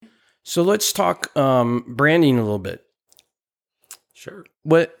So let's talk branding a little bit. Sure.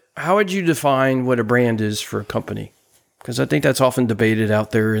 How would you define what a brand is for a company? Because I think that's often debated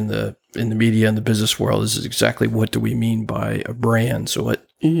out there in the media and the business world is exactly what do we mean by a brand? So what,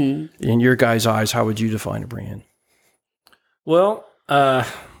 in your guys' eyes, how would you define a brand? Well,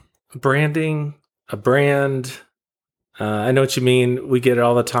 branding, a brand, I know what you mean. We get it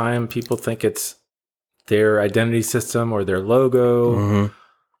all the time. People think it's their identity system or their logo.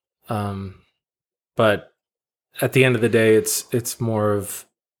 But at the end of the day, it's more of,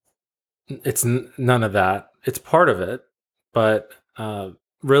 none of that. It's part of it, but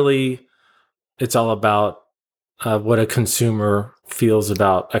really it's all about what a consumer feels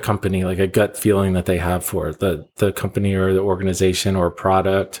about a company, like a gut feeling that they have for the company or the organization or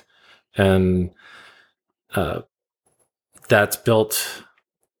product. And that's built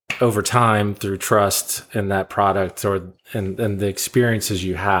over time through trust in that product and the experiences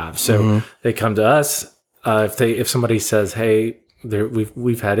you have. So they come to us if somebody says, "Hey,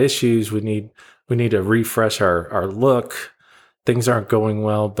 we've had issues. We need to refresh our look. Things aren't going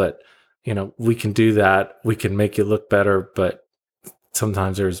well, but we can do that. We can make you look better, but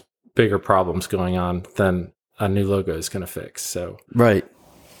sometimes there's bigger problems going on than a new logo is going to fix." So right.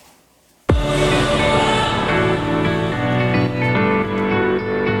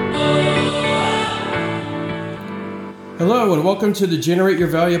 Hello and welcome to the Generate Your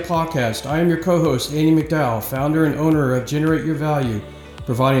Value podcast. I am your co-host, Andy McDowell, founder and owner of Generate Your Value,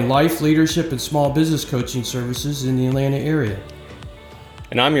 providing life, leadership, and small business coaching services in the Atlanta area.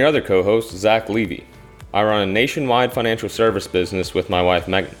 And I'm your other co-host, Zach Levy. I run a nationwide financial service business with my wife,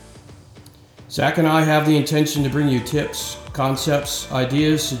 Megan. Zach and I have the intention to bring you tips, concepts,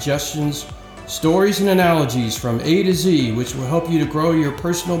 ideas, suggestions, stories, and analogies from A to Z, which will help you to grow your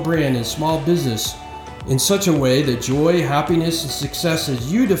personal brand and small business in such a way that joy, happiness, and success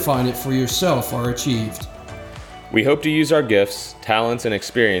as you define it for yourself are achieved. We hope to use our gifts, talents, and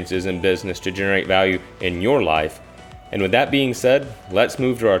experiences in business to generate value in your life. And with that being said, let's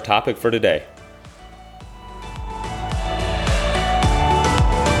move to our topic for today.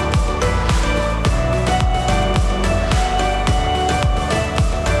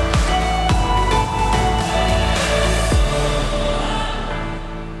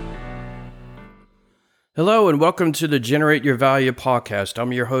 Hello and welcome to the Generate Your Value podcast.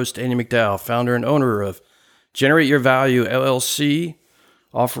 I'm your host, Andy McDowell, founder and owner of Generate Your Value, LLC,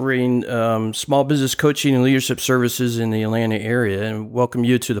 offering small business coaching and leadership services in the Atlanta area. And welcome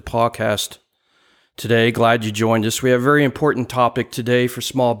you to the podcast today. Glad you joined us. We have a very important topic today for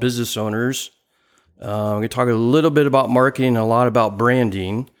small business owners. We're going to talk a little bit about marketing and a lot about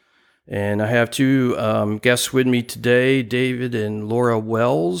branding. And I have two guests with me today, David and Laura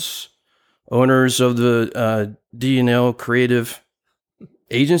Wells, owners of the D&L Creative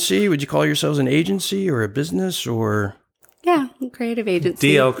Agency. Would you call yourselves an agency or a business or? Yeah, creative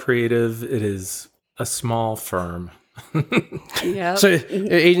agency. DL Creative, it is a small firm. Yeah. So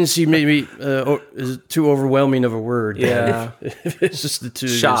agency maybe is too overwhelming of a word. Yeah. It's just the two.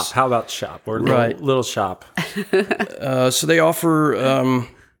 Shop. How about shop? Or little shop. So they offer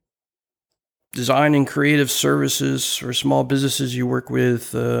design and creative services for small businesses you work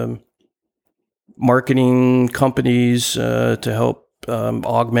with, marketing companies to help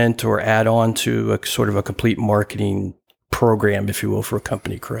augment or add on to a sort of a complete marketing program, if you will, for a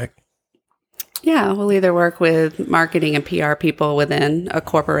company, correct? Yeah, we'll either work with marketing and PR people within a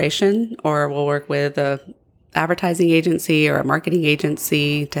corporation, or we'll work with a advertising agency or a marketing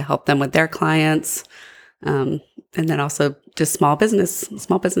agency to help them with their clients, and then also just small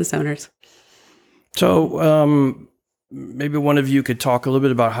business owners. So maybe one of you could talk a little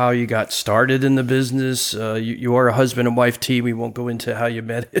bit about how you got started in the business. You are a husband and wife team. We won't go into how you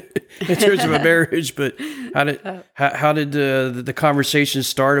met in terms of a marriage, but how did the conversation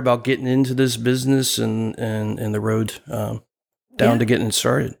start about getting into this business and the road down to getting it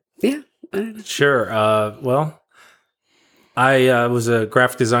started? Yeah. Sure. Well, I was a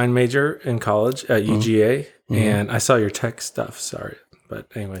graphic design major in college at UGA, and I saw your tech stuff. Sorry. But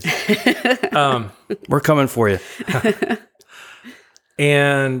anyways, we're coming for you.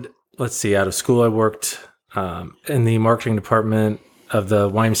 And let's see, out of school, I worked in the marketing department of the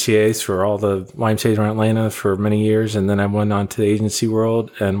YMCAs for all the YMCAs around Atlanta for many years. And then I went on to the agency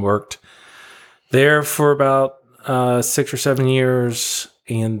world and worked there for about 6 or 7 years,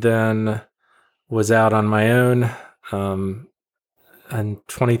 and then was out on my own in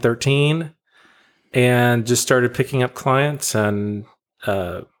 2013 and just started picking up clients. And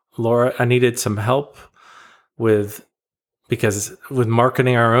Laura, I needed some help with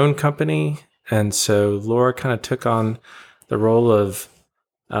marketing our own company. And so Laura kind of took on the role of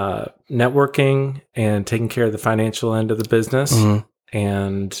networking and taking care of the financial end of the business.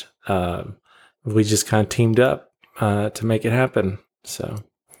 And we just kind of teamed up to make it happen. So,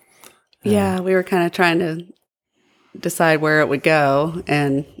 Yeah, we were kind of trying to decide where it would go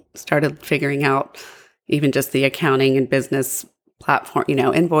and started figuring out even just the accounting and business platform,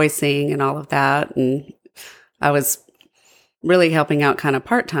 invoicing and all of that. And I was really helping out kind of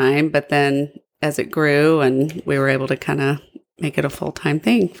part-time, but then as it grew and we were able to kind of make it a full-time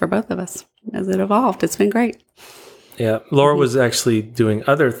thing for both of us as it evolved, it's been great. Yeah, Laura was actually doing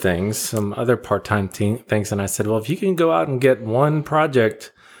other things, some other part-time things. And I said, well, if you can go out and get one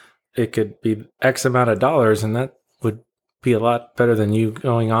project, it could be X amount of dollars, and that would be a lot better than you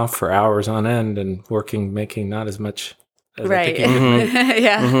going off for hours on end and working, making not as much as I think you could make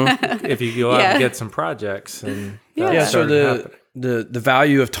Yeah. if you go out and get some projects. And that Yeah, so started happening. the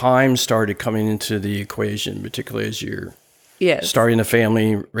value of time started coming into the equation, particularly as you're Yes. starting a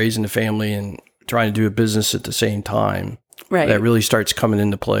family, raising a family, and trying to do a business at the same time. Right. That really starts coming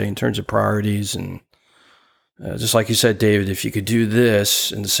into play in terms of priorities. And just like you said, David, if you could do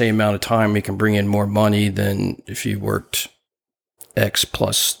this in the same amount of time, we can bring in more money than if you worked X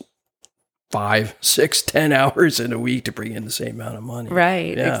plus 5, 6, 10 hours in a week to bring in the same amount of money.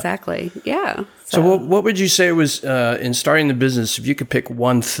 Right. Yeah. Exactly. Yeah. So what would you say was, in starting the business, if you could pick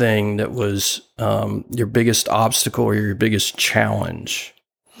one thing that was your biggest obstacle or your biggest challenge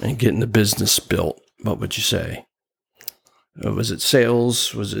in getting the business built, what would you say? Was it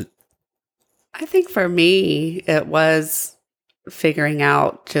sales? Was it? I think for me, it was figuring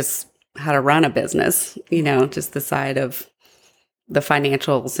out just how to run a business, just the side of the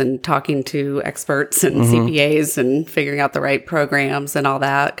financials and talking to experts and CPAs and figuring out the right programs and all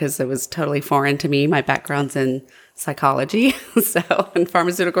that, because it was totally foreign to me. My background's in psychology, and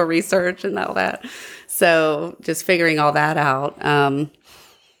pharmaceutical research and all that. So just figuring all that out.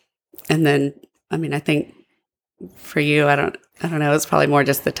 And then, I think for you, I don't know. It's probably more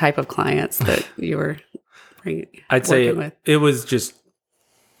just the type of clients that you were I'd say with. it was just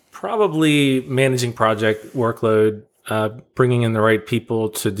probably managing project workload, bringing in the right people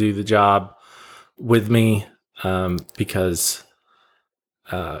to do the job with me, because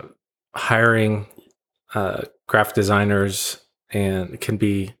hiring graphic designers can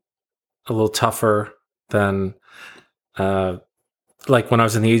be a little tougher than like when I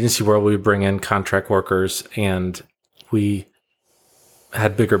was in the agency world. We would bring in contract workers, and we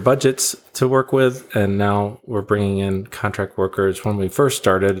had bigger budgets to work with, and now we're bringing in contract workers when we first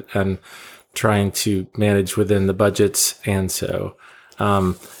started and trying to manage within the budgets. And so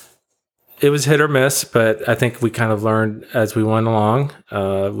it was hit or miss, but I think we kind of learned as we went along.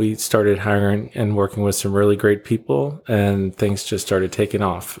 We started hiring and working with some really great people, and things just started taking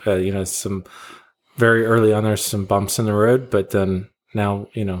off. Some very early on, there's some bumps in the road, but then now,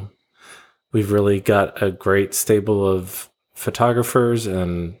 we've really got a great stable of photographers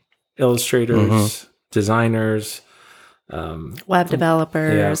and illustrators, designers, web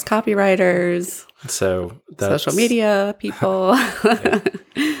developers, copywriters, so social media people,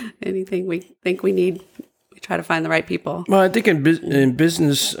 anything we think we need, we try to find the right people. Well, I think in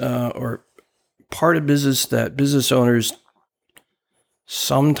business, or part of business that business owners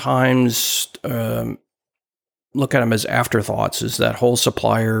sometimes look at them as afterthoughts is that whole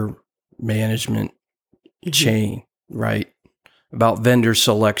supplier management chain, right? About vendor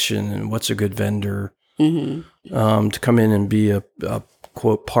selection and what's a good vendor, to come in and be a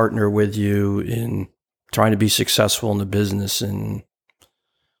quote partner with you in trying to be successful in the business. And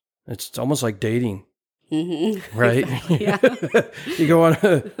it's almost like dating, right? Yeah. You go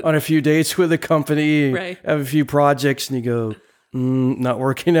on a few dates with a company, Right. have a few projects, and you go, not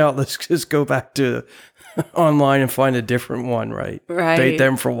working out. Let's just go back to online and find a different one, right? Right. Date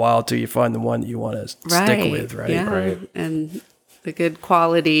them for a while till you find the one that you want to stick with, right? Yeah. Right. And the good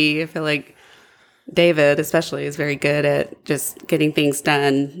quality, I feel like David especially is very good at just getting things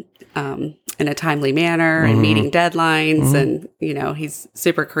done in a timely manner and meeting deadlines. And, he's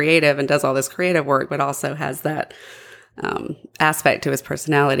super creative and does all this creative work, but also has that aspect to his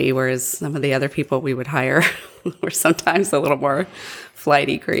personality, whereas some of the other people we would hire were sometimes a little more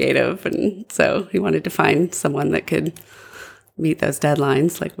flighty creative. And so he wanted to find someone that could meet those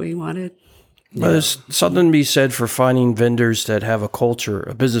deadlines like we wanted. But there's something to be said for finding vendors that have a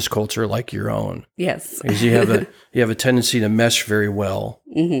business culture like your own, Yes. because you have a tendency to mesh very well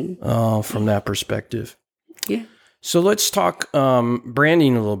from that perspective. Yeah. So let's talk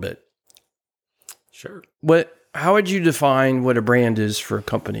branding a little bit. Sure. How would you define what a brand is for a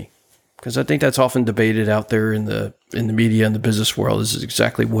company? Because I think that's often debated out there in the media and the business world is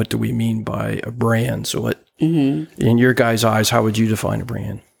exactly what do we mean by a brand. So what, in your guys' eyes, how would you define a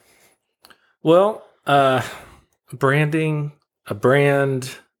brand? Well, branding, a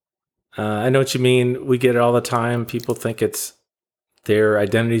brand, I know what you mean. We get it all the time. People think it's their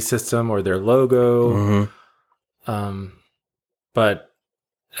identity system or their logo. But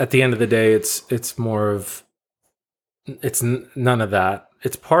at the end of the day, it's more of, none of that.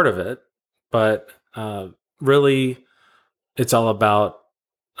 It's part of it, but really it's all about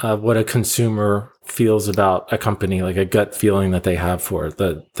what a consumer feels about a company, like a gut feeling that they have for it,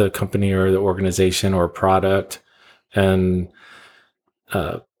 the company or the organization or product. And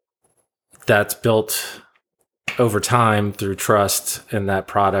that's built over time through trust in that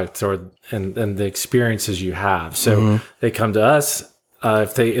product and the experiences you have. So they come to us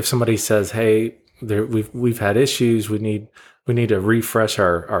if somebody says, "Hey, we've had issues. We need to refresh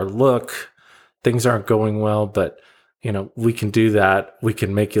our look. Things aren't going well, but we can do that. We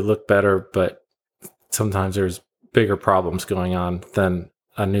can make you look better, but sometimes there's bigger problems going on than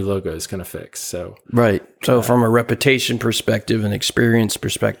a new logo is going to fix." So right. So from a reputation perspective and experience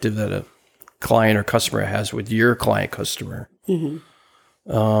perspective that a client or customer has with your client customer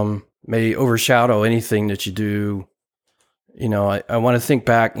may overshadow anything that you do. I want to think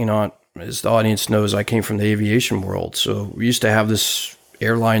back, as the audience knows, I came from the aviation world. So we used to have this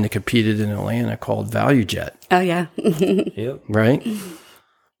airline that competed in Atlanta called ValueJet. Oh, yeah. yep. Right? It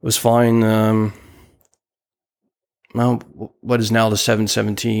was flying, what is now the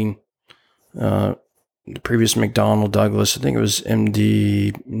 717, the previous McDonnell Douglas, I think it was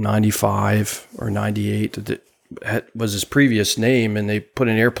MD 95 or 98 that was his previous name. And they put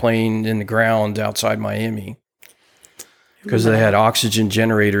an airplane in the ground outside Miami because they had oxygen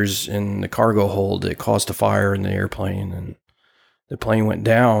generators in the cargo hold that caused a fire in the airplane. And the plane went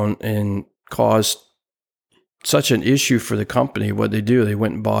down and caused such an issue for the company. What they do, they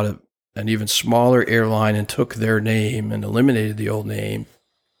went and bought an even smaller airline and took their name and eliminated the old name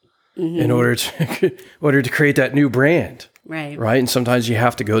in order to create that new brand. Right. Right. And sometimes you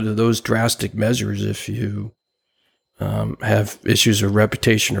have to go to those drastic measures if you have issues of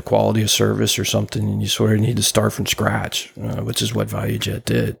reputation or quality of service or something, and you sort of need to start from scratch, which is what ValueJet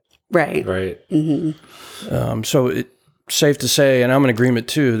did. Right. Right. So it's safe to say, and I'm in agreement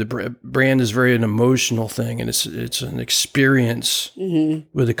too, the brand is very an emotional thing, and it's an experience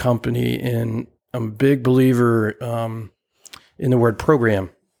with a company. And I'm a big believer in the word program.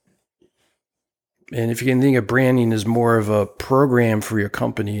 And if you can think of branding as more of a program for your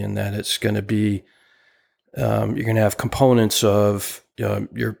company, in that it's going to be, you're going to have components of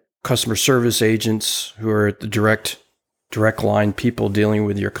your customer service agents who are the direct line people dealing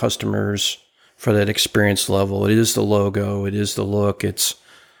with your customers for that experience level. It is the logo, it is the look, it's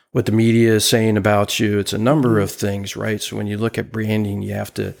what the media is saying about you. It's a number of things, right? So when you look at branding, you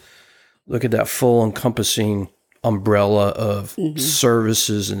have to look at that full encompassing umbrella of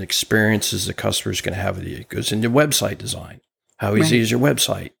services and experiences the customer is going to have with you. It goes into website design. How easy is your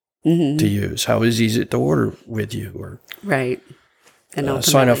website to use? How easy is it to order with you? Or and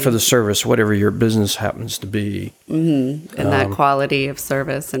sign up for the service, whatever your business happens to be. And that quality of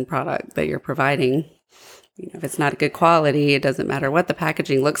service and product that you're providing. If it's not a good quality, it doesn't matter what the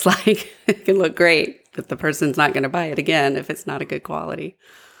packaging looks like. It can look great, but the person's not going to buy it again if it's not a good quality.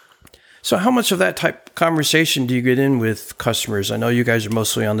 So how much of that type of conversation do you get in with customers? I know you guys are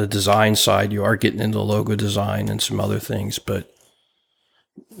mostly on the design side. You are getting into logo design and some other things, but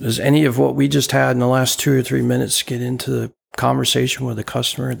does any of what we just had in the last 2 or 3 minutes get into the conversation with the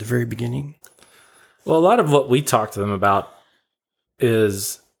customer at the very beginning? Well, a lot of what we talk to them about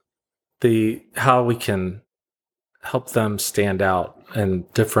is how we can help them stand out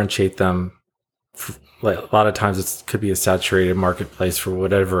and differentiate them. Like a lot of times it could be a saturated marketplace for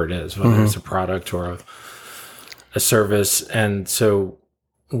whatever it is, whether it's a product or a service. And so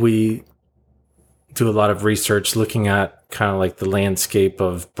we do a lot of research looking at kind of like the landscape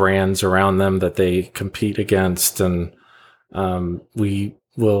of brands around them that they compete against. And we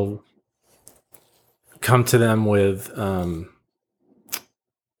will come to them with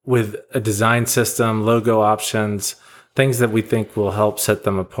a design system, logo options, things that we think will help set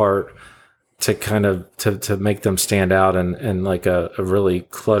them apart, to kind of to make them stand out in like a really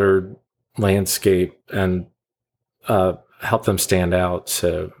cluttered landscape, and help them stand out.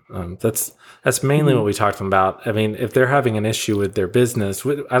 So that's mainly what we talked to them about. I mean, if they're having an issue with their business,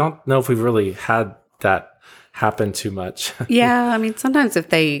 I don't know if we've really had that happen too much. Yeah, I mean, sometimes if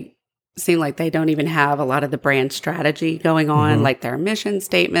they seem like they don't even have a lot of the brand strategy going on, like their mission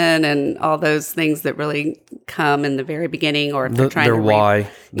statement and all those things that really come in the very beginning, or if they're trying their to why,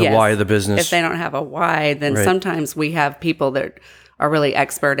 why of the business. If they don't have a why, then sometimes we have people that are really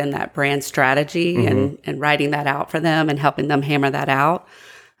expert in that brand strategy and writing that out for them and helping them hammer that out.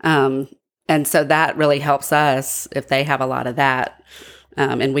 And so that really helps us if they have a lot of that.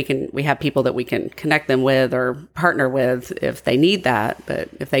 And we have people that we can connect them with or partner with if they need that. But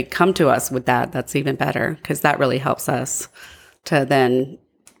if they come to us with that, that's even better, because that really helps us to then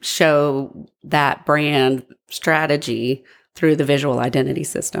show that brand strategy through the visual identity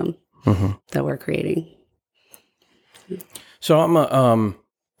system that we're creating. So I'm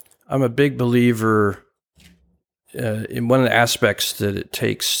a big believer in one of the aspects that it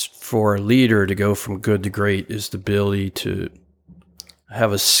takes for a leader to go from good to great is the ability to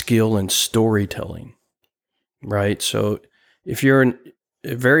have a skill in storytelling, right? So if you're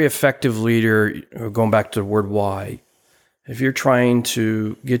a very effective leader, going back to the word why, if you're trying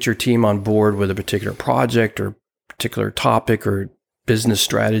to get your team on board with a particular project or particular topic or business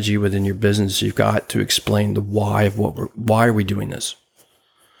strategy within your business, you've got to explain the why of why are we doing this?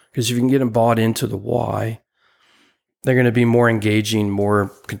 Because if you can get them bought into the why, they're going to be more engaging,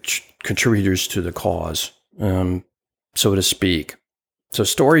 more contributors to the cause, so to speak. So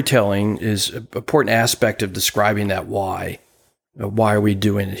storytelling is an important aspect of describing that why. Why are we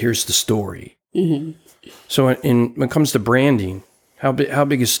doing it? Here's the story. Mm-hmm. So when it comes to branding, how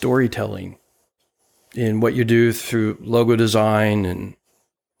big is storytelling in what you do through logo design and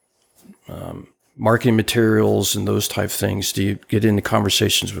marketing materials and those type of things? Do you get into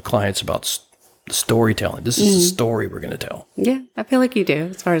conversations with clients about storytelling? This is the story we're going to tell. Yeah, I feel like you do,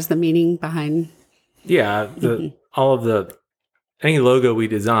 as far as the meaning behind. Yeah, all of the any logo we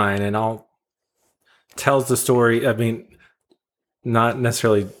design and all tells the story. I mean, not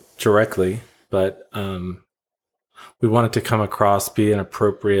necessarily directly, but we want it to come across, be an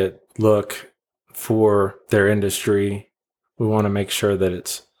appropriate look for their industry. We want to make sure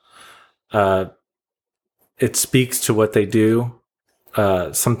that it speaks to what they do.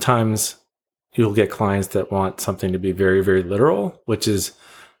 Sometimes you'll get clients that want something to be very, very literal, which is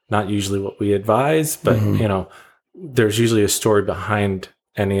not usually what we advise, but there's usually a story behind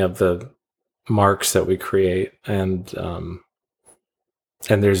any of the marks that we create, and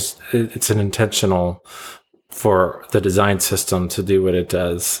it's an intentional for the design system to do what it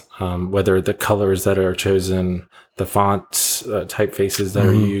does, whether the colors that are chosen, the fonts, typefaces that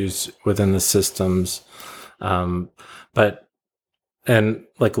are used within the systems. But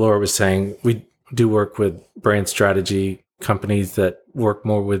like Laura was saying, we do work with brand strategy companies that work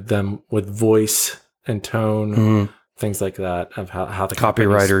more with them with voice and tone, things like that, of how the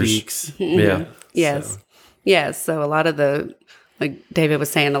copywriters speaks. Yeah. Yes. Yes. So a lot of like David was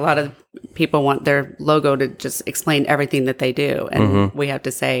saying, a lot of people want their logo to just explain everything that they do. And we have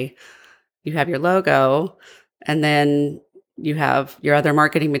to say, you have your logo, and then you have your other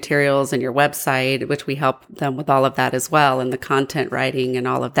marketing materials and your website, which we help them with all of that as well, and the content writing and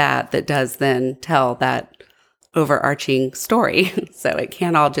all of that does then tell that overarching story. So it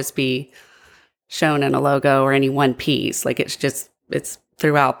can't all just be shown in a logo or any one piece. Like it's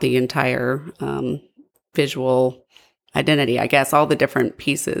throughout the entire visual identity, I guess, all the different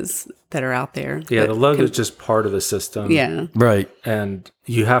pieces that are out there. Yeah, the logo is just part of the system. Yeah. Right. And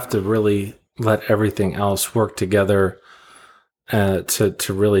you have to really let everything else work together to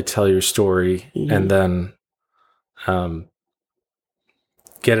really tell your story, and then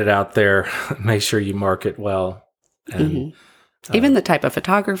get it out there, make sure you market well. And even the type of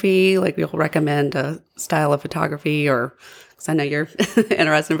photography, like we'll recommend a style of photography, or because I know you're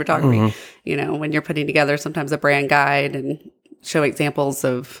interested in photography, when you're putting together sometimes a brand guide, and show examples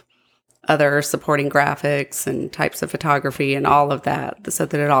of other supporting graphics and types of photography and all of that, so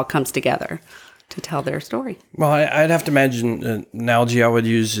that it all comes together to tell their story. Well, I'd have to imagine an analogy I would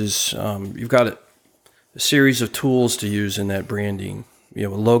use is you've got a series of tools to use in that branding, a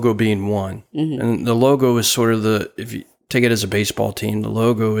logo being one. And the logo is sort of if you take it as a baseball team, the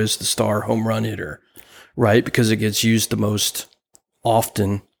logo is the star home run hitter, right? Because it gets used the most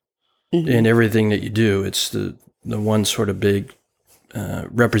often in everything that you do. It's the one sort of big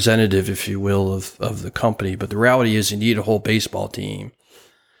representative, if you will, of the company. But the reality is you need a whole baseball team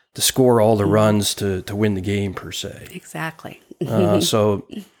to score all the runs to win the game, per se. Exactly. So,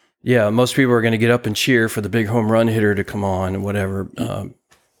 yeah, most people are going to get up and cheer for the big home run hitter to come on and whatever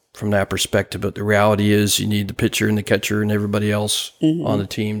from that perspective. But the reality is you need the pitcher and the catcher and everybody else on the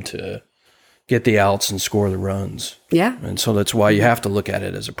team to get the outs and score the runs. Yeah. And so that's why you have to look at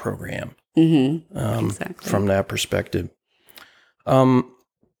it as a program exactly. from that perspective.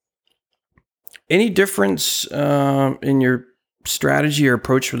 Any difference in your strategy or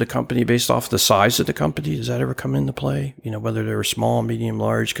approach for the company based off the size of the company? Does that ever come into play? Whether they're small, medium,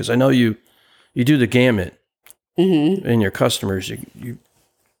 large? Because I know you do the gamut in your customers.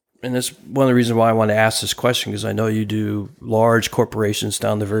 And that's one of the reasons why I want to ask this question, because I know you do large corporations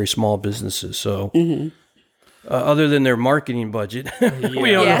down to very small businesses. So other than their marketing budget,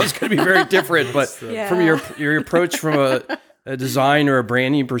 we all know it's going to be very different. But from your approach from a design or a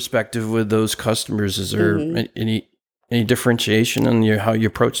branding perspective with those customers, is there any differentiation in how you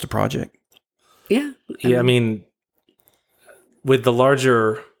approach the project? Yeah. Yeah, I mean, with the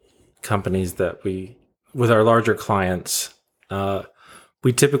larger companies with our larger clients,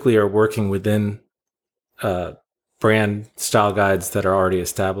 we typically are working within brand style guides that are already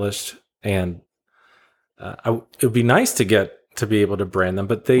established. And it would be nice to be able to brand them,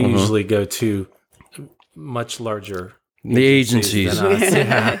 but they usually go to much larger agencies than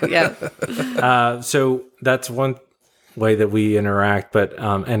us. So that's one way that we interact, but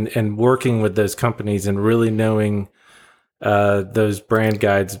and working with those companies and really knowing those brand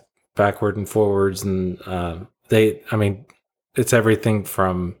guides backward and forwards, and it's everything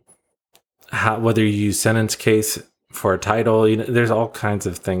from whether you use sentence case for a title. There's all kinds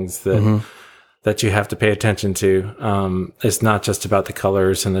of things that you have to pay attention to. It's not just about the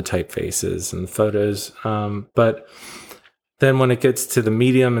colors and the typefaces and the photos, but then when it gets to the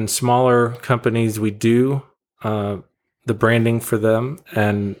medium and smaller companies, we do the branding for them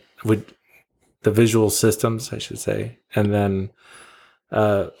and with the visual systems, I should say. And then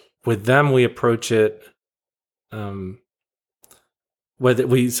with them, we approach it sometimes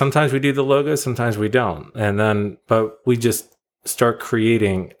we do the logo, sometimes we don't. But we just start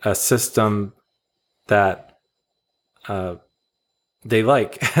creating a system that they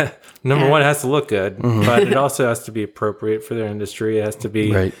like. Number one, it has to look good, but it also has to be appropriate for their industry. It has to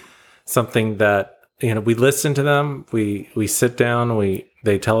be something that, we listen to them. We sit down.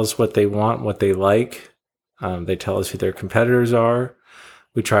 They tell us what they want, what they like. They tell us who their competitors are.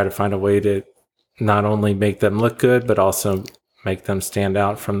 We try to find a way to not only make them look good, but also make them stand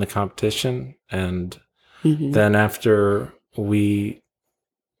out from the competition. And then after we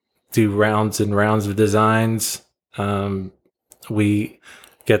do rounds and rounds of designs, we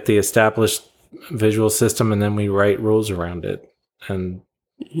get the established visual system, and then we write rules around it. And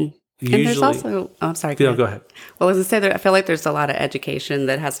usually, and there's also, I'm sorry. Go ahead. Well, as I say, I feel like there's a lot of education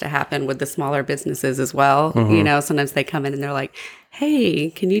that has to happen with the smaller businesses as well. Sometimes they come in and they're like,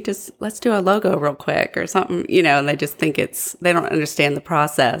 hey, let's do a logo real quick or something, and they just think they don't understand the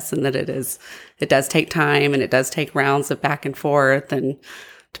process, and that it does take time, and it does take rounds of back and forth, and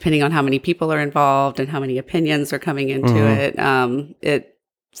depending on how many people are involved and how many opinions are coming into it.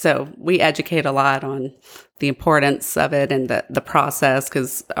 So we educate a lot on the importance of it and the process,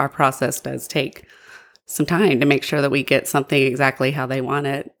 because our process does take some time to make sure that we get something exactly how they want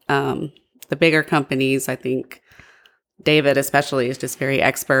it. The bigger companies, I think David especially is just very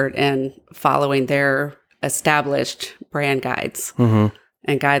expert in following their established brand guides and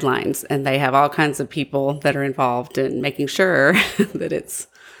guidelines. And they have all kinds of people that are involved in making sure that it's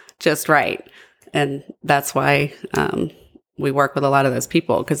just right. And that's why we work with a lot of those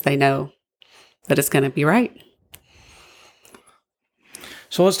people, because they know that it's going to be right.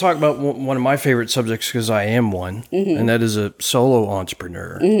 So let's talk about one of my favorite subjects, because I am one, and that is a solo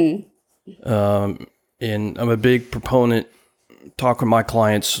entrepreneur. And I'm a big proponent, talk with my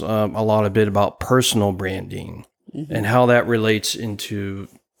clients a lot about personal branding and how that relates into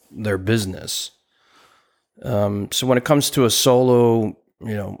their business. So when it comes to a solo,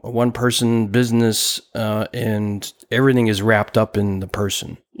 a one-person business, and everything is wrapped up in the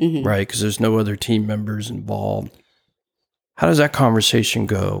person, right? Because there's no other team members involved. How does that conversation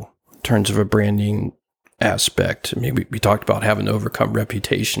go in terms of a branding aspect? I mean, we talked about having to overcome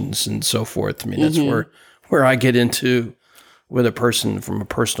reputations and so forth. I mean, that's where I get into with a person from a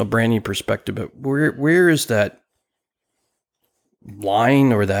personal branding perspective. But where is that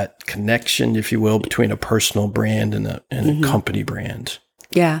line or that connection, if you will, between a personal brand and a company brand?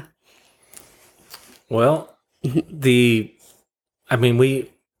 Yeah. Well,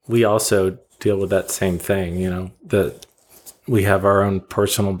 we also deal with that same thing, that we have our own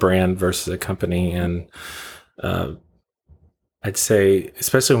personal brand versus a company. And I'd say,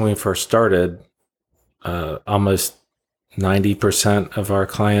 especially when we first started, almost 90% of our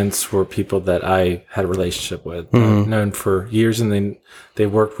clients were people that I had a relationship with, known for years, and they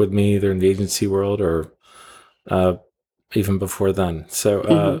worked with me either in the agency world or even before then.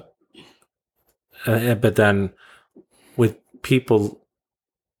 So, but then with people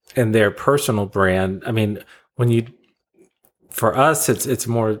and their personal brand, I mean, for us, it's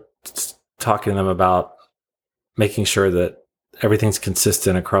more talking to them about making sure that everything's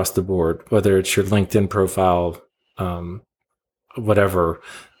consistent across the board, whether it's your LinkedIn profile, whatever,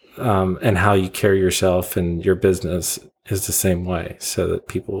 and how you carry yourself and your business is the same way, so that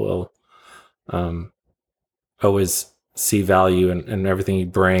people will always see value in everything you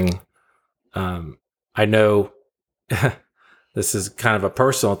bring. I know this is kind of a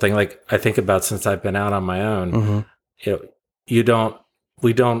personal thing. Like I think about since I've been out on my own,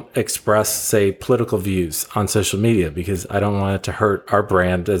 we don't express, say, political views on social media because I don't want it to hurt our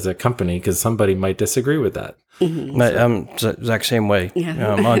brand as a company because somebody might disagree with that. I'm the exact same way.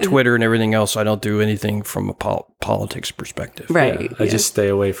 Yeah. On Twitter and everything else, I don't do anything from a politics perspective. Right. Yeah, I just stay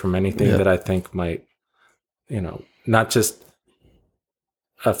away from anything that I think might, not just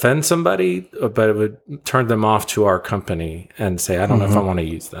offend somebody, but it would turn them off to our company and say, I don't know if I want to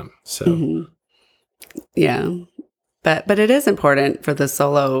use them. So, Yeah. But it is important for the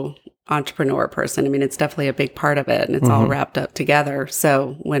solo entrepreneur person. I mean, it's definitely a big part of it and it's all wrapped up together.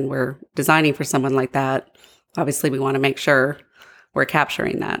 So when we're designing for someone like that, obviously we want to make sure we're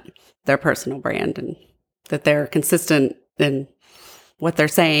capturing that, their personal brand, and that they're consistent in what they're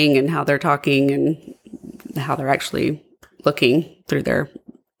saying and how they're talking and how they're actually looking through their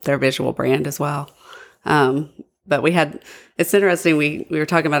visual brand as well. But it's interesting. We were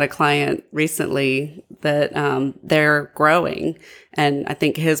talking about a client recently that they're growing, and I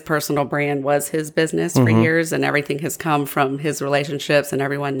think his personal brand was his business for years, and everything has come from his relationships, and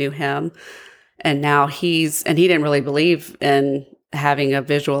everyone knew him. And now he didn't really believe in having a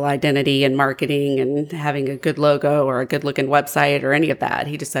visual identity and marketing and having a good logo or a good looking website or any of that.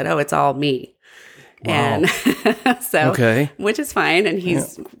 He just said, "Oh, it's all me." Wow. And so, which is fine. And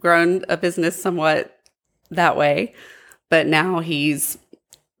he's grown a business somewhat that way, but now he's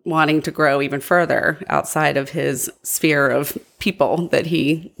wanting to grow even further outside of his sphere of people that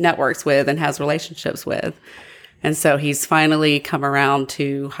he networks with and has relationships with. And so he's finally come around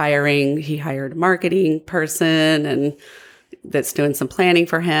to he hired a marketing person and that's doing some planning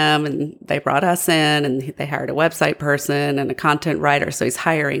for him. And they brought us in and they hired a website person and a content writer. So he's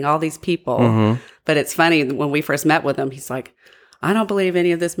hiring all these people. But it's funny, when we first met with him, he's like, I don't believe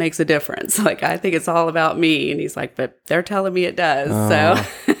any of this makes a difference. Like, I think it's all about me. And he's like, but they're telling me it does. So,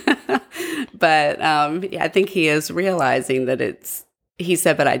 but I think he is realizing that he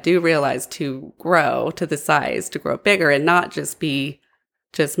said, but I do realize to grow to the size, to grow bigger and not just be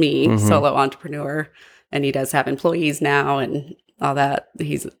just me, solo entrepreneur. And he does have employees now and all that.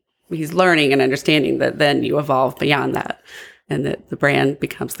 He's learning and understanding that then you evolve beyond that and that the brand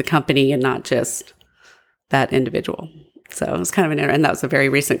becomes the company and not just that individual. So it was kind of and that was a very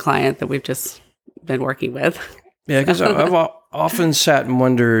recent client that we've just been working with. Yeah, because I've often sat and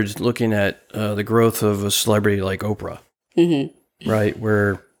wondered, looking at the growth of a celebrity like Oprah, right?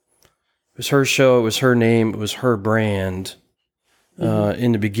 Where it was her show, it was her name, it was her brand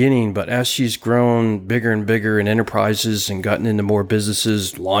in the beginning. But as she's grown bigger and bigger in enterprises and gotten into more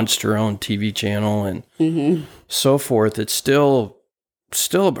businesses, launched her own TV channel and so forth, it's still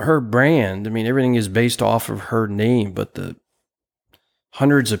her brand. I mean, everything is based off of her name, but the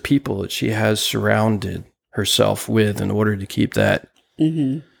hundreds of people that she has surrounded herself with in order to keep that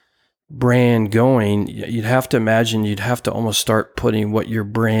brand going, you'd have to imagine you'd have to almost start putting what your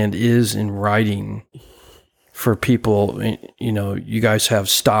brand is in writing for people. You guys have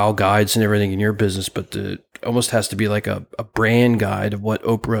style guides and everything in your business, but it almost has to be like a brand guide of what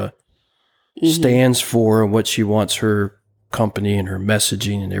Oprah stands for and what she wants her company and her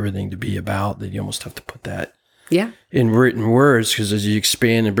messaging and everything to be about. That you almost have to put that in written words, because as you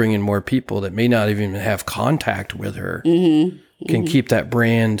expand and bring in more people that may not even have contact with her, can keep that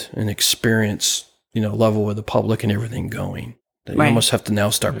brand and experience, level with the public and everything going. That you almost have to now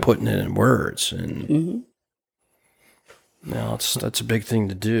start putting it in words, and now that's a big thing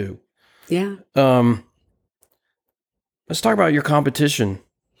to do. Yeah. Let's talk about your competition.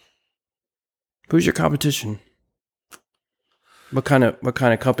 Who's your competition? What kind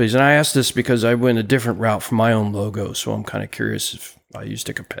of companies? And I asked this because I went a different route for my own logo, so I'm kind of curious if I used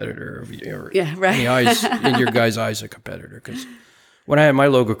a competitor or in your guys' eyes, a competitor. Because when I had my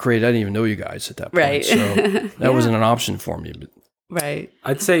logo created, I didn't even know you guys at that point, so that wasn't an option for me. But Right.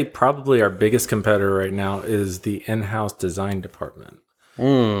 I'd say probably our biggest competitor right now is the in-house design department.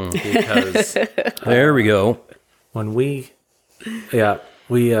 Because there we go. When we've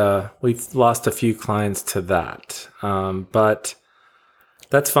lost a few clients to that, but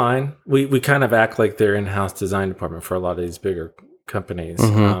that's fine. We kind of act like their in-house design department for a lot of these bigger companies,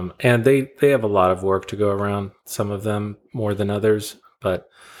 and they have a lot of work to go around. Some of them more than others, but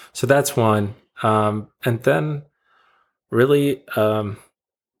so that's one. And then really,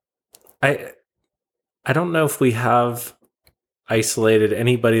 I don't know if we have isolated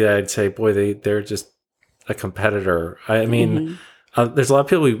anybody that I'd say, boy, they're just a competitor. I mean, there's a lot of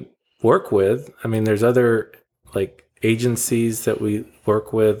people we work with. I mean, there's other like agencies that we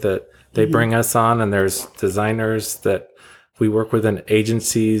work with that they bring us on, and there's designers that we work with and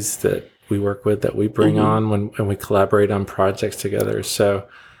agencies that we work with that we bring on when we collaborate on projects together. So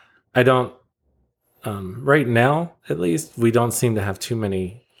I don't, right now, at least, we don't seem to have too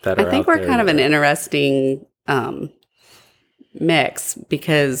many that are I think out we're there kind of that an interesting mix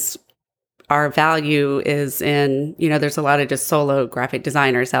because our value is in, there's a lot of just solo graphic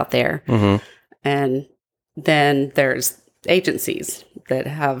designers out there. And then there's agencies that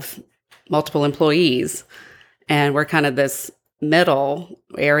have multiple employees. And we're kind of this middle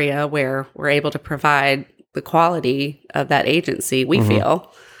area where we're able to provide the quality of that agency, we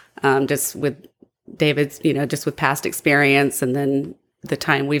feel, just with David's, just with past experience and then the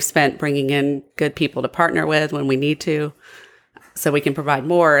time we've spent bringing in good people to partner with when we need to. So we can provide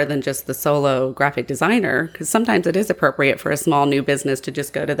more than just the solo graphic designer, because sometimes it is appropriate for a small new business to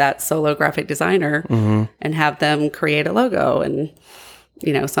just go to that solo graphic designer and have them create a logo and,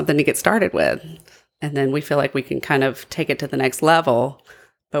 something to get started with. And then we feel like we can kind of take it to the next level,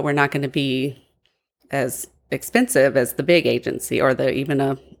 but we're not going to be as expensive as the big agency or even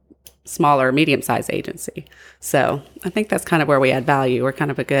a smaller, medium-sized agency. So I think that's kind of where we add value. We're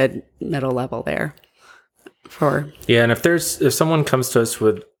kind of a good middle level there. And if someone comes to us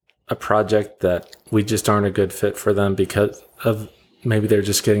with a project that we just aren't a good fit for them because of maybe they're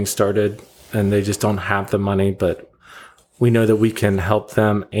just getting started and they just don't have the money, but we know that we can help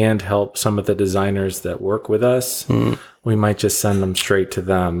them and help some of the designers that work with us, we might just send them straight to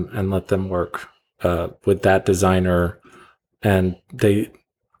them and let them work with that designer, and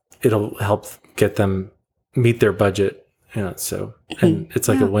it'll help get them meet their budget. So and it's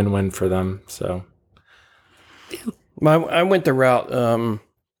like a win-win for them. So. I went the route,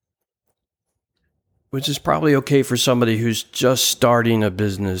 which is probably okay for somebody who's just starting a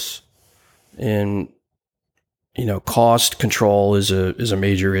business, and cost control is a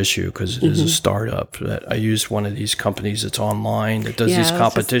major issue because it is a startup. I use one of these companies that's online that does these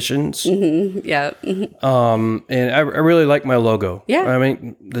competitions. And I really like my logo. Yeah, I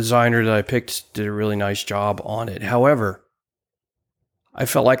mean, the designer that I picked did a really nice job on it. However, I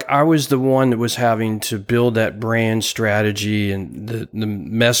felt like I was the one that was having to build that brand strategy and the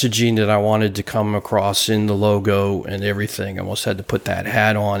messaging that I wanted to come across in the logo and everything. I almost had to put that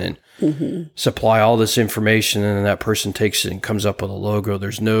hat on and supply all this information, and then that person takes it and comes up with a logo.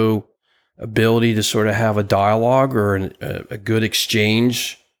 There's no ability to sort of have a dialogue or a good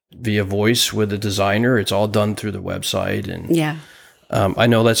exchange via voice with the designer. It's all done through the website. And I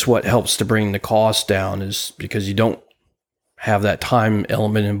know that's what helps to bring the cost down, is because you don't have that time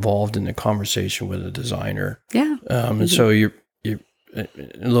element involved in the conversation with the designer. And so you're in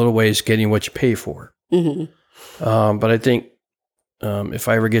a little ways getting what you pay for. But I think if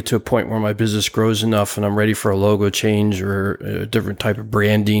I ever get to a point where my business grows enough and I'm ready for a logo change or a different type of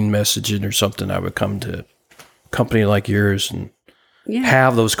branding messaging or something, I would come to a company like yours and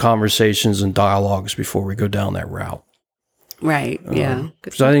have those conversations and dialogues before we go down that route. Right.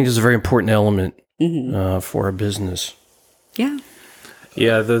 So I think it's a very important element for a business.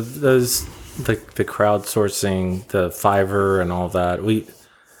 Those the crowdsourcing, the Fiverr and all that.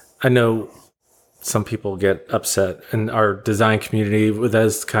 I know some people get upset in our design community with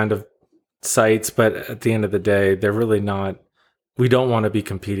those kind of sites, but at the end of the day, they're really not. We don't want to be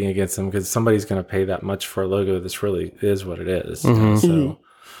competing against them because somebody's going to pay that much for a logo. This really is what it is. So,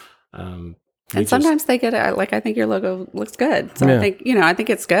 and sometimes they get it. Like, I think your logo looks good. So I think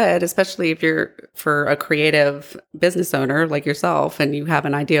it's good, especially if you're for a creative business owner like yourself and you have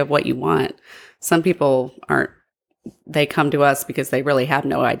an idea of what you want. Some people they come to us because they really have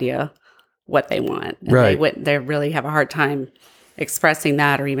no idea what they want. And they really have a hard time expressing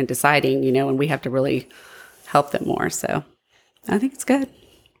that or even deciding, and we have to really help them more. So I think it's good.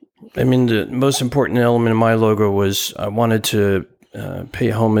 I mean, the most important element of my logo was I wanted to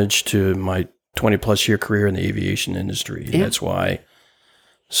pay homage to my 20-plus year career in the aviation industry. And that's why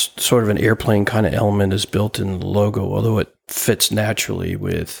sort of an airplane kind of element is built in the logo, although it fits naturally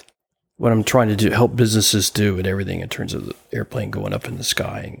with what I'm trying to do, help businesses do and everything in terms of the airplane going up in the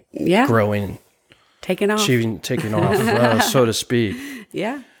sky and growing, taking off, so to speak.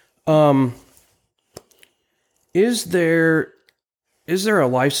 Is there a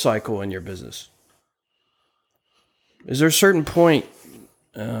life cycle in your business? Is there a certain point,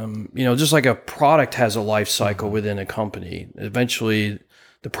 just like a product has a life cycle within a company, eventually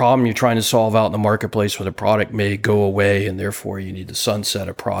the problem you're trying to solve out in the marketplace with a product may go away, and therefore you need to sunset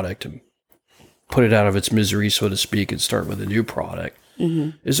a product and put it out of its misery, so to speak, and start with a new product.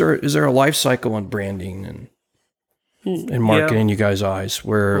 Is there a life cycle on branding and marketing, you guys' eyes,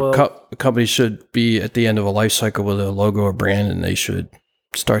 where a company should be at the end of a life cycle with a logo or brand, and they should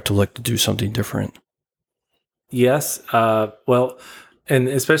start to look to do something different? Yes. Well, and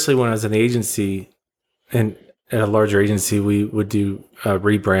especially when I was an agency, and at a larger agency, we would do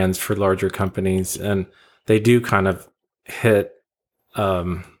rebrands for larger companies, and they do kind of hit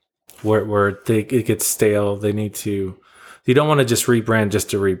where it gets stale. They need to. You don't want to just rebrand just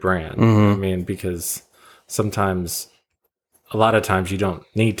to rebrand. I mean, because a lot of times you don't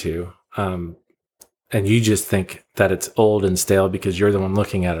need to, and you just think that it's old and stale because you're the one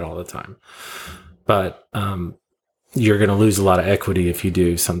looking at it all the time. But you're going to lose a lot of equity if you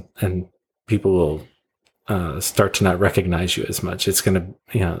do and people will start to not recognize you as much. It's going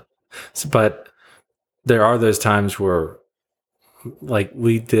to, but there are those times where, like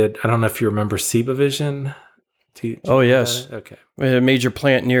we did, I don't know if you remember Seba Vision. Yes. Okay. We had a major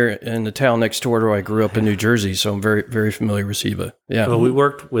plant in the town next door to where I grew up in New Jersey, so I'm very, very familiar with Seba. Yeah. Well, we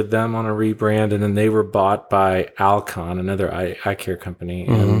worked with them on a rebrand, and then they were bought by Alcon, another eye care company,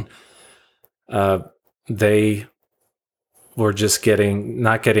 and they were just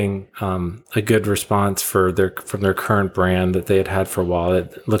not getting a good response from their current brand that they had for a while.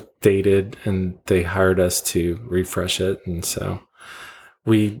 It looked dated, and they hired us to refresh it, and so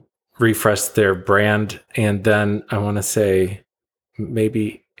we refreshed their brand. And then I want to say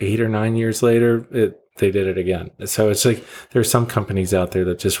maybe 8 or 9 years later, they did it again. So it's like there's some companies out there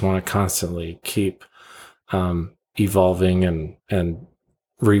that just want to constantly keep evolving and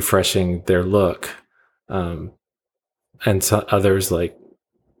refreshing their look. And so others, like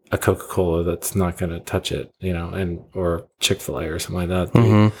a Coca-Cola, that's not going to touch it, or Chick-fil-A or something like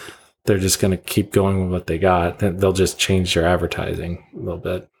that. They're just going to keep going with what they got. They'll just change their advertising a little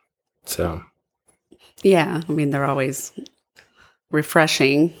bit. So, yeah, I mean, they're always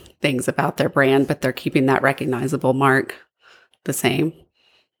refreshing things about their brand, but they're keeping that recognizable mark the same.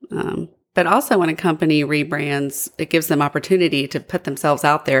 But also when a company rebrands, it gives them opportunity to put themselves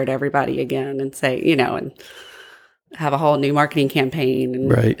out there to everybody again and say, and have a whole new marketing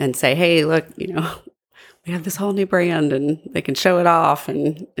campaign and say, hey, look, we have this whole new brand, and they can show it off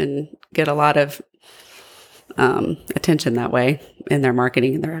and get a lot of attention that way in their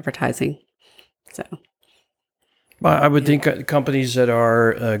marketing and their advertising. So, I would think companies that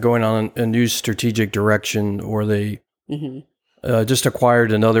are going on a new strategic direction, or they just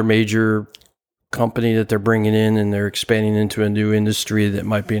acquired another major company that they're bringing in, and they're expanding into a new industry, that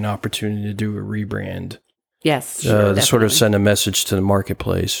might be an opportunity to do a rebrand. Yes, to sort of send a message to the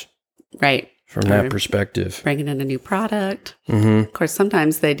marketplace, right? From that perspective, bringing in a new product. Of course,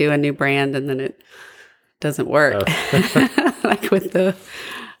 sometimes they do a new brand and then it doesn't work. Like with the.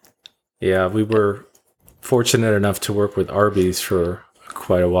 Yeah, we were fortunate enough to work with Arby's for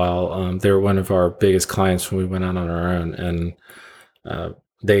quite a while. They were one of our biggest clients when we went out on our own, and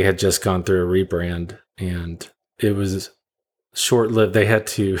they had just gone through a rebrand, and it was short-lived. They had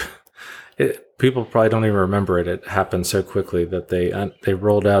to. People probably don't even remember it. It happened so quickly that they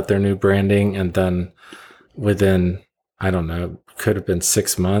rolled out their new branding, and then within, I don't know, could have been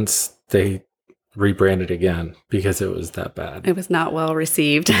 6 months, they rebranded again because it was that bad. It was not well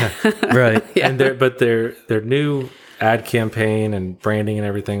received. Right. Yeah. And their new ad campaign and branding and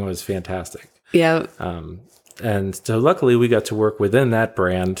everything was fantastic. Yeah. And so luckily we got to work within that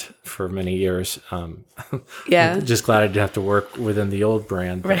brand for many years. Yeah. I'm just glad I didn't have to work within the old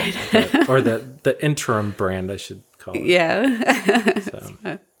brand, right? Or the interim brand, I should call it.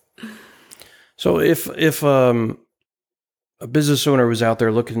 Yeah. So if a business owner was out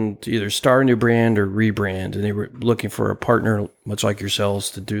there looking to either start a new brand or rebrand, and they were looking for a partner much like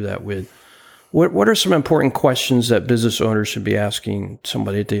yourselves to do that with, what are some important questions that business owners should be asking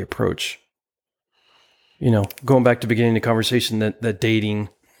somebody that they approach? Going back to the beginning of the conversation, that dating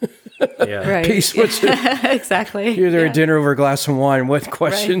right. piece. Exactly. You're there at dinner over a glass of wine. What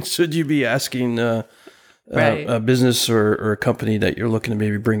questions should you be asking a business or a company that you're looking to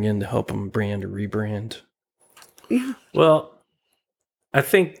maybe bring in to help them brand or rebrand? Yeah. Well, I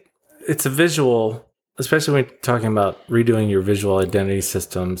think it's a visual, especially when you're talking about redoing your visual identity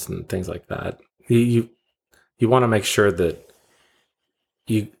systems and things like that. You want to make sure that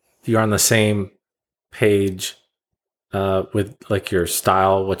you're on the same page with like your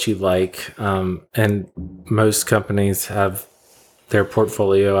style, what you like. And most companies have their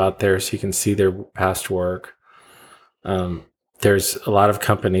portfolio out there so you can see their past work. There's a lot of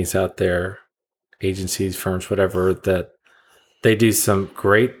companies out there, agencies, firms, whatever, that they do some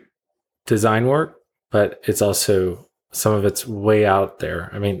great design work, but it's also some of it's way out there.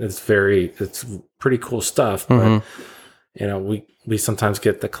 I mean, it's pretty cool stuff, but you know, we sometimes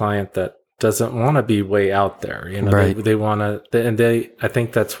get the client that doesn't want to be way out there. You know, Right. they want to, I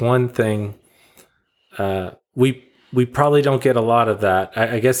think that's one thing. We probably don't get a lot of that.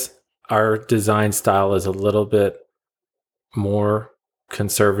 I guess our design style is a little bit more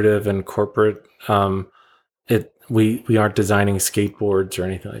conservative and corporate. We aren't designing skateboards or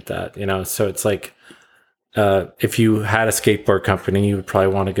anything like that, you know. So it's like, if you had a skateboard company, you would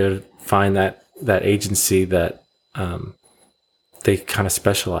probably want to go find that agency that they kind of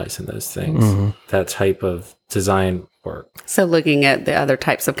specialize in those things, that type of design work. So looking at the other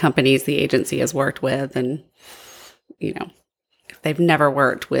types of companies the agency has worked with, and, you know, if they've never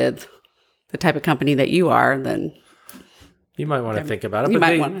worked with the type of company that you are, then you might want to think about it, you but,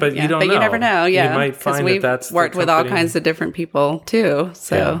 might want to, but you don't know. But you never know, yeah. You might Because find we've that's the worked with all company- kinds of different people too.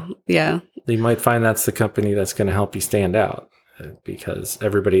 So, yeah. You might find that's the company that's going to help you stand out, because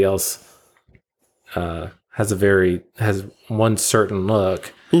everybody else has one certain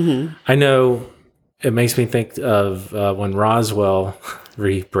look. I know it makes me think of when Roswell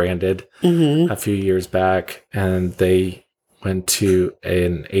rebranded a few years back, and they went to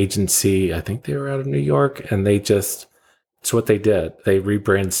an agency. I think they were out of New York, and it's what they did. They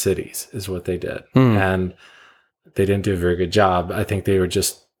rebrand cities is what they did. And they didn't do a very good job. I think they were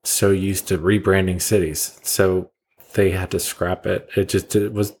just so used to rebranding cities. So they had to scrap it. It just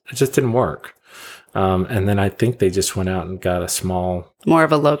didn't work. And then I think they just went out and got a small, More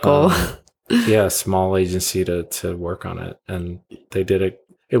of a local. small agency to work on it. And they did it.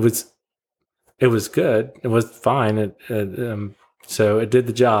 It was good. It was fine. So it did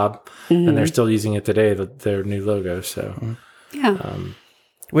the job, and they're still using it today, their new logo. So, yeah.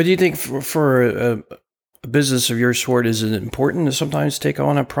 What do you think for a business of your sort? Is it important to sometimes take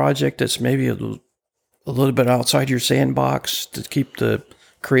on a project that's maybe a little bit outside your sandbox to keep the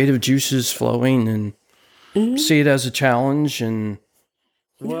creative juices flowing and see it as a challenge and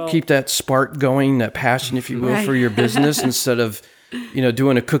keep that spark going, that passion, if you will, for your business instead of, you know,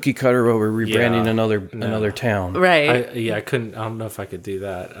 doing a cookie cutter over rebranding another town. Right. I don't know if I could do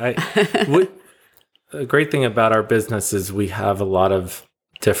that. The great thing about our business is we have a lot of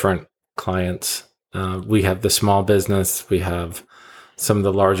different clients. We have the small business, we have some of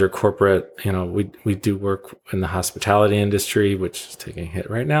the larger corporate, you know, we do work in the hospitality industry, which is taking a hit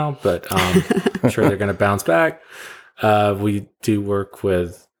right now, but I'm sure they're going to bounce back. We do work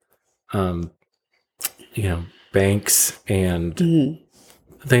with, you know, banks and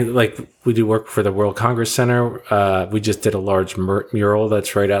things like we do work for the World Congress Center. We just did a large mural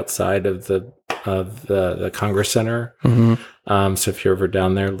that's right outside of the Congress Center. So if you're ever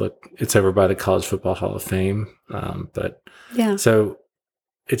down there, look, it's over by the College Football Hall of Fame. So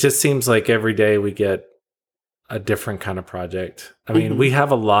it just seems like every day we get a different kind of project. I mean, we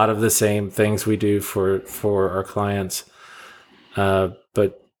have a lot of the same things we do for our clients,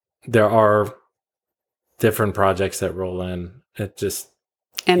 but there are different projects that roll in. And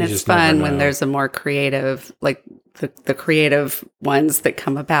it's fun when there's a more creative, like the creative ones that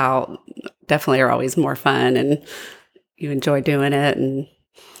come about definitely are always more fun, and you enjoy doing it and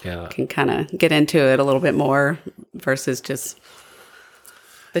can kind of get into it a little bit more versus just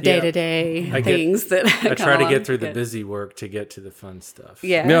the day-to-day things I try to get through the busy work to get to the fun stuff.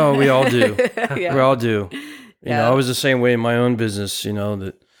 Yeah. No, we all do. We all do. You know, I was the same way in my own business, you know,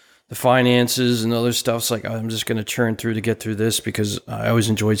 that the finances and other stuff's like, I'm just going to churn through to get through this because I always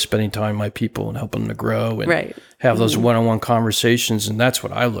enjoyed spending time with my people and helping them to grow and have those one-on-one conversations. And that's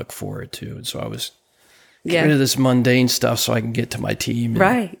what I look forward to. And so I was get rid of this mundane stuff so I can get to my team.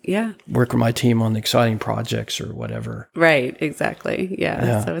 And work with my team on the exciting projects or whatever. Right. Exactly.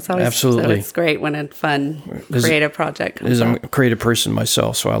 Yeah. So it's always, absolutely. So it's great when a fun creative project comes I'm a creative person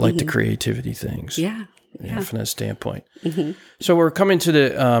myself, so I like the creativity things. Yeah, from that standpoint. So we're coming to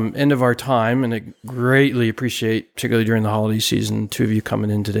the end of our time, and I greatly appreciate, particularly during the holiday season, two of you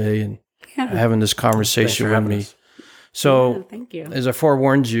coming in today and having this conversation with me. So thank you. As I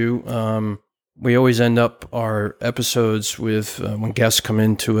forewarned you, we always end up our episodes with, when guests come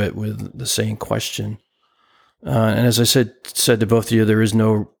into it, with the same question. And as I said to both of you, there is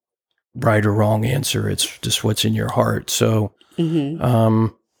no right or wrong answer. It's just what's in your heart. So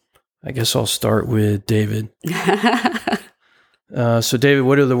I guess I'll start with David. So David,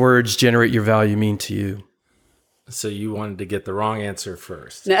 what do the words generate your value mean to you? So you wanted to get the wrong answer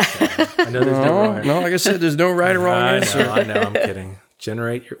first. So I know there's no wrong answer. No, like I said, there's no right or wrong answer. I know, I'm kidding.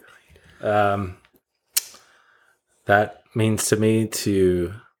 Generate your value. That means to me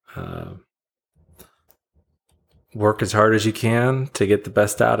to work as hard as you can to get the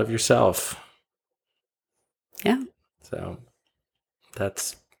best out of yourself. Yeah. So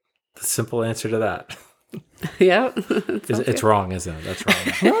that's the simple answer to that. Yeah. It's wrong, isn't it? That's wrong.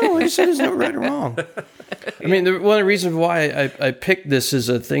 No, like I said, there's no right or wrong. I mean, one of the reasons why I picked this as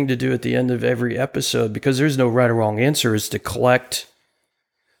a thing to do at the end of every episode, because there's no right or wrong answer, is to collect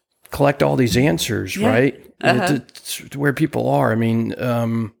all these answers, right? To where people are. I mean,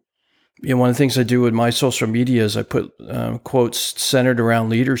 one of the things I do with my social media is I put quotes centered around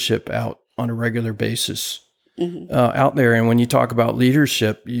leadership out on a regular basis. Out there. And when you talk about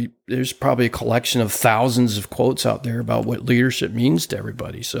leadership, there's probably a collection of thousands of quotes out there about what leadership means to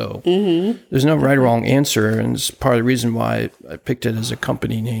everybody. So there's no right or wrong answer. And it's part of the reason why I picked it as a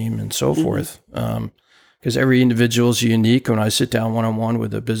company name and so forth. Because every individual is unique. When I sit down one-on-one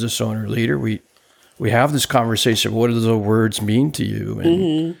with a business owner or leader, we have this conversation. What do those words mean to you?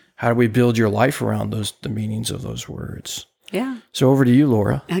 And how do we build your life around the meanings of those words? Yeah. So over to you,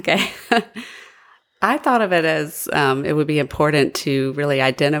 Laura. Okay. I thought of it as it would be important to really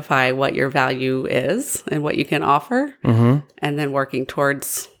identify what your value is and what you can offer, and then working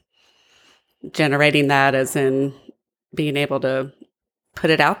towards generating that, as in being able to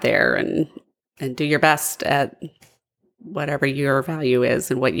put it out there and do your best at whatever your value is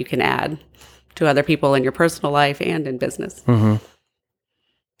and what you can add to other people in your personal life and in business. Yeah,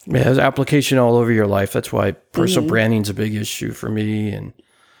 there's application all over your life. That's why personal branding is a big issue for me, and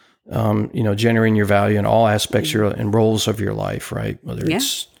generating your value in all aspects and roles of your life, right? Whether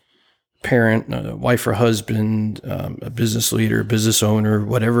it's parent, wife or husband, a business leader, business owner,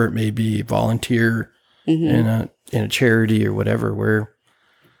 whatever it may be, volunteer in a charity or whatever.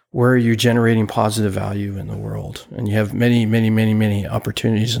 Where are you generating positive value in the world? And you have many, many, many, many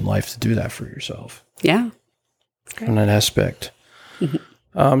opportunities in life to do that for yourself. Yeah. From that aspect.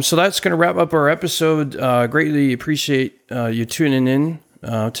 So that's going to wrap up our episode. Greatly appreciate you tuning in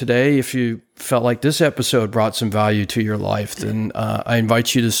today. If you felt like this episode brought some value to your life, then I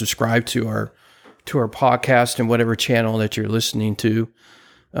invite you to subscribe to our podcast and whatever channel that you're listening to.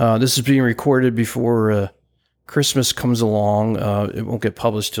 This is being recorded before Christmas comes along. It won't get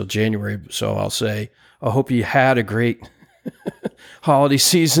published till January, so I'll say I hope you had a great holiday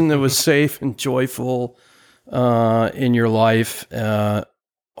season that was safe and joyful in your life.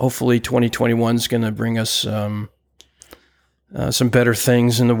 Hopefully 2021 is going to bring us some better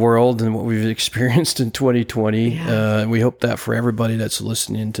things in the world than what we've experienced in 2020. We hope that for everybody that's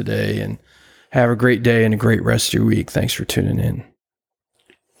listening today, and have a great day and a great rest of your week. Thanks for tuning in.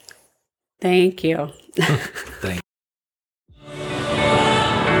 Thank you. Thank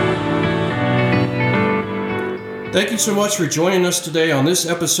Thank you so much for joining us today on this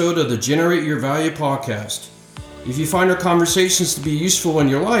episode of the Generate Your Value podcast. If you find our conversations to be useful in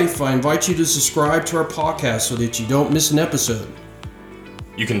your life, I invite you to subscribe to our podcast so that you don't miss an episode.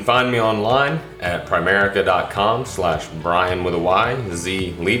 You can find me online at primerica.com/Brian with a Y,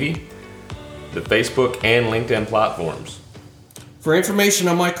 Z Levy, the Facebook and LinkedIn platforms. For information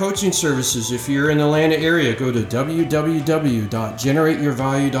on my coaching services, if you're in the Atlanta area, go to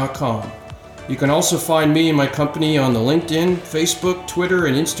www.generateyourvalue.com. You can also find me and my company on the LinkedIn, Facebook, Twitter,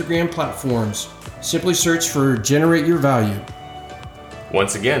 and Instagram platforms. Simply search for Generate Your Value.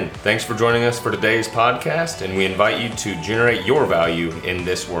 Once again, thanks for joining us for today's podcast, and we invite you to generate your value in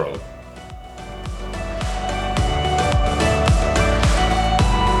this world.